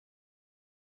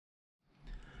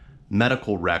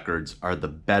Medical records are the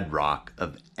bedrock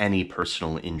of any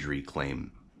personal injury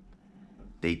claim.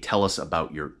 They tell us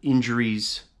about your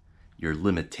injuries, your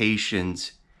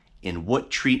limitations, and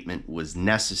what treatment was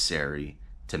necessary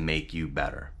to make you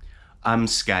better. I'm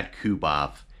Scott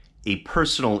Kuboff, a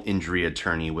personal injury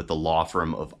attorney with the law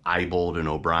firm of Ibold and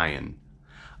O'Brien.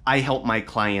 I help my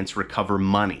clients recover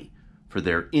money for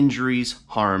their injuries,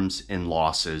 harms, and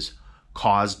losses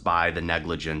caused by the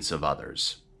negligence of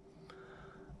others.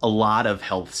 A lot of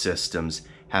health systems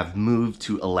have moved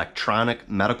to electronic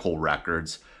medical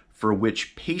records for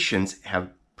which patients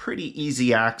have pretty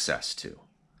easy access to.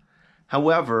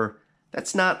 However,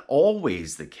 that's not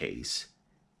always the case,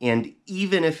 and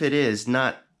even if it is,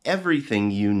 not everything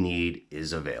you need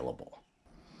is available.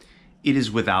 It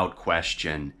is without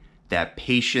question that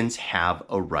patients have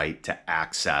a right to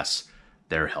access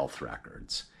their health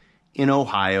records. In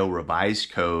Ohio,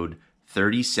 Revised Code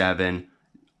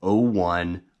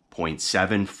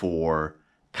 3701.74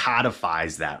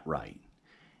 codifies that right.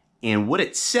 And what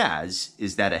it says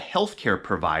is that a healthcare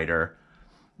provider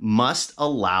must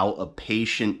allow a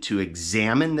patient to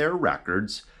examine their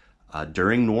records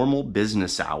during normal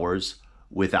business hours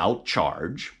without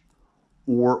charge,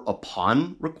 or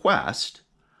upon request,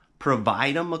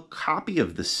 provide them a copy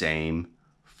of the same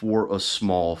for a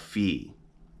small fee.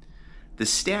 The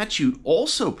statute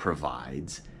also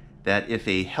provides that if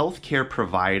a healthcare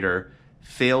provider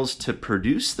fails to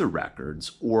produce the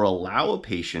records or allow a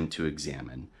patient to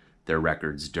examine their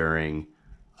records during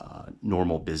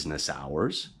normal business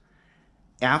hours,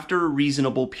 after a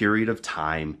reasonable period of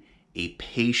time, a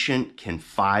patient can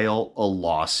file a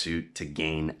lawsuit to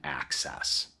gain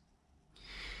access.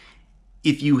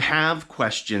 If you have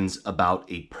questions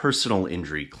about a personal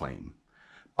injury claim,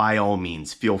 by all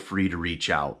means, feel free to reach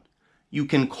out. You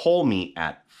can call me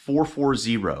at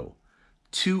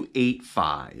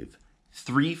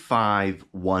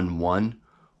 440-285-3511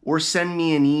 or send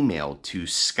me an email to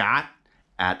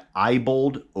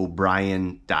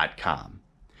scott@iboldobrien.com.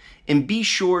 And be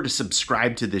sure to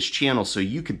subscribe to this channel so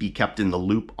you can be kept in the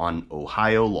loop on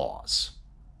Ohio laws.